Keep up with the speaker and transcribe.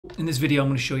In this video, I'm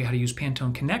going to show you how to use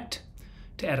Pantone Connect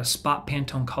to add a spot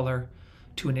Pantone color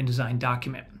to an InDesign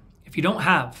document. If you don't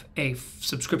have a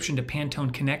subscription to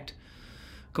Pantone Connect,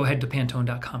 go ahead to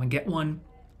pantone.com and get one,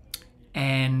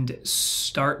 and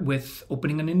start with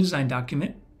opening an InDesign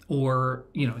document, or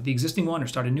the existing one, or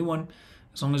start a new one.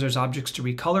 As long as there's objects to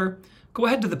recolor, go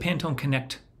ahead to the Pantone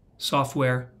Connect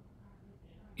software.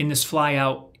 In this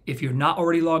flyout, if you're not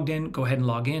already logged in, go ahead and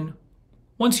log in.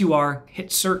 Once you are,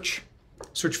 hit search.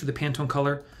 Search for the Pantone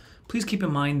color. Please keep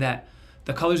in mind that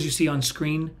the colors you see on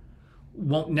screen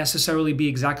won't necessarily be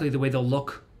exactly the way they'll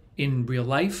look in real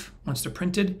life once they're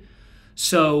printed.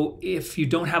 So if you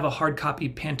don't have a hard copy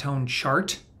Pantone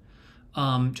chart,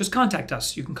 just contact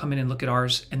us. You can come in and look at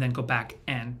ours and then go back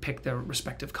and pick the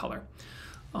respective color.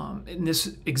 In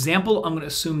this example, I'm going to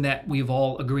assume that we've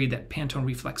all agreed that Pantone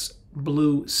Reflex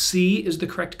Blue C is the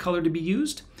correct color to be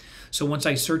used. So once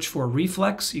I search for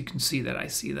Reflex, you can see that I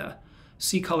see the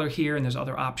C color here, and there's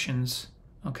other options,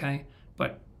 okay?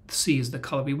 But C is the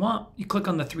color we want. You click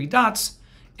on the three dots,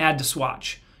 add to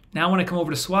swatch. Now when I come over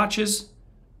to swatches,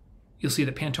 you'll see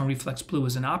that Pantone Reflex Blue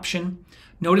is an option.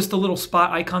 Notice the little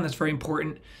spot icon, that's very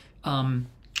important.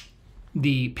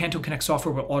 The Pantone Connect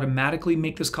software will automatically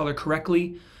make this color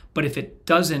correctly, but if it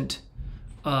doesn't,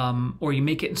 or you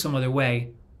make it in some other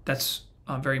way, that's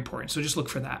very important. So just look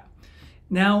for that.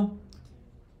 Now,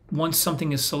 once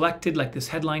something is selected, like this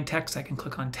headline text, I can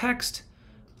click on text,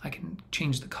 I can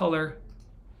change the color,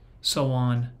 so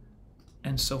on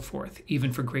and so forth.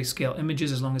 Even for grayscale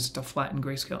images, as long as it's a flattened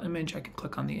grayscale image, I can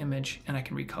click on the image and I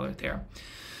can recolor it there.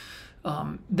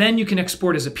 Then you can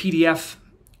export as a PDF,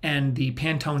 and the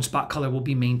Pantone spot color will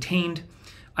be maintained.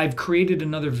 I've created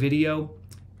another video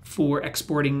for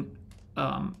exporting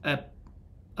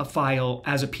a file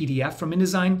as a PDF from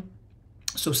InDesign,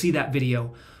 so see that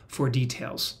video for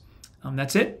details.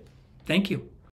 That's it. Thank you.